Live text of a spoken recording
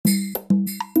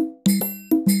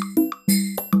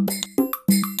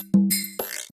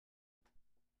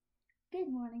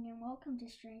Welcome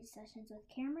to Strange Sessions with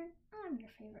Cameron. I'm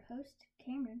your favorite host,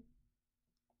 Cameron.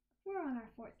 We're on our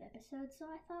 4th episode, so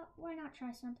I thought, why not try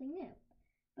something new?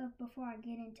 But before I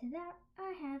get into that,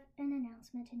 I have an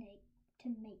announcement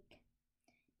to make.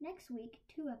 Next week,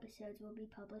 2 episodes will be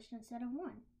published instead of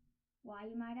 1. Why,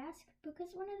 you might ask?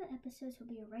 Because one of the episodes will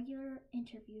be a regular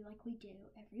interview like we do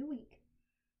every week.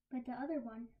 But the other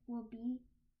one will be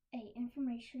an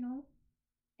informational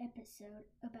episode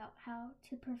about how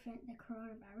to prevent the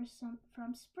coronavirus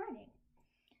from spreading.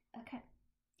 Okay.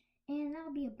 And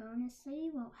that'll be a bonus, so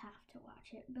you won't have to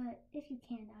watch it. But if you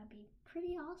can, that'd be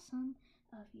pretty awesome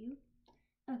of you.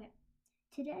 Okay.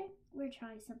 Today, we're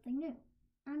trying something new.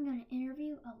 I'm going to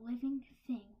interview a living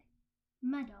thing.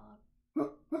 My dog.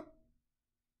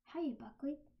 Hiya,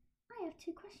 Buckley. I have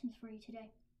 2 questions for you today.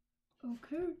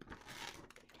 Okay.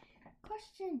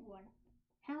 Question 1.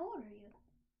 How old are you?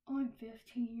 I'm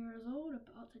 15 years old,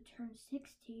 about to turn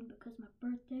 16 because my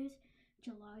birthday's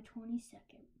July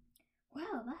 22nd.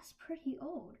 Wow, that's pretty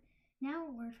old. Now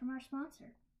a word from our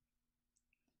sponsor.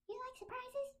 You like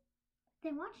surprises?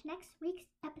 Then watch next week's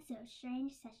episode,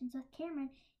 Strange Sessions with Cameron.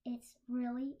 It's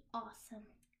really awesome.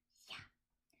 Yeah.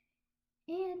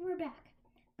 And we're back.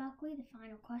 Buckley, the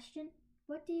final question.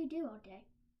 What do you do all day?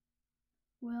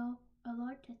 Well, I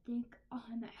like to think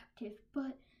I'm active,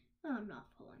 but I'm not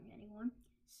fooling anyone.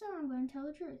 So I'm going to tell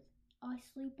the truth. I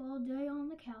sleep all day on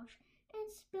the couch and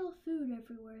spill food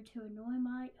everywhere to annoy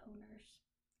my owners.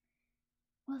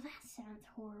 Well, that sounds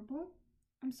horrible.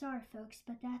 I'm sorry, folks,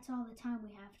 but that's all the time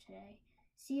we have today.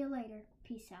 See you later.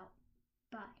 Peace out.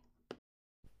 Bye.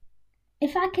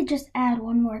 If I could just add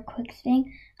one more quick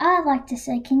thing, I'd like to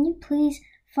say, can you please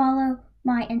follow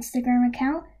my Instagram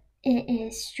account? It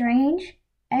is Strange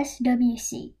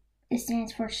SWC. It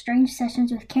stands for Strange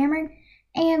Sessions with Cameron.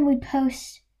 And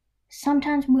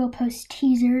sometimes we'll post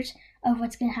teasers of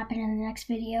what's going to happen in the next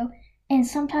video. And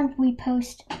sometimes we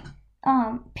post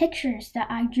pictures that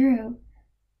I drew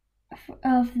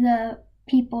of the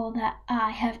people that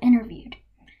I have interviewed.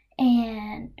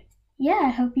 And yeah, I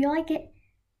hope you like it.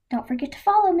 Don't forget to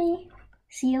follow me.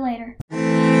 See you later.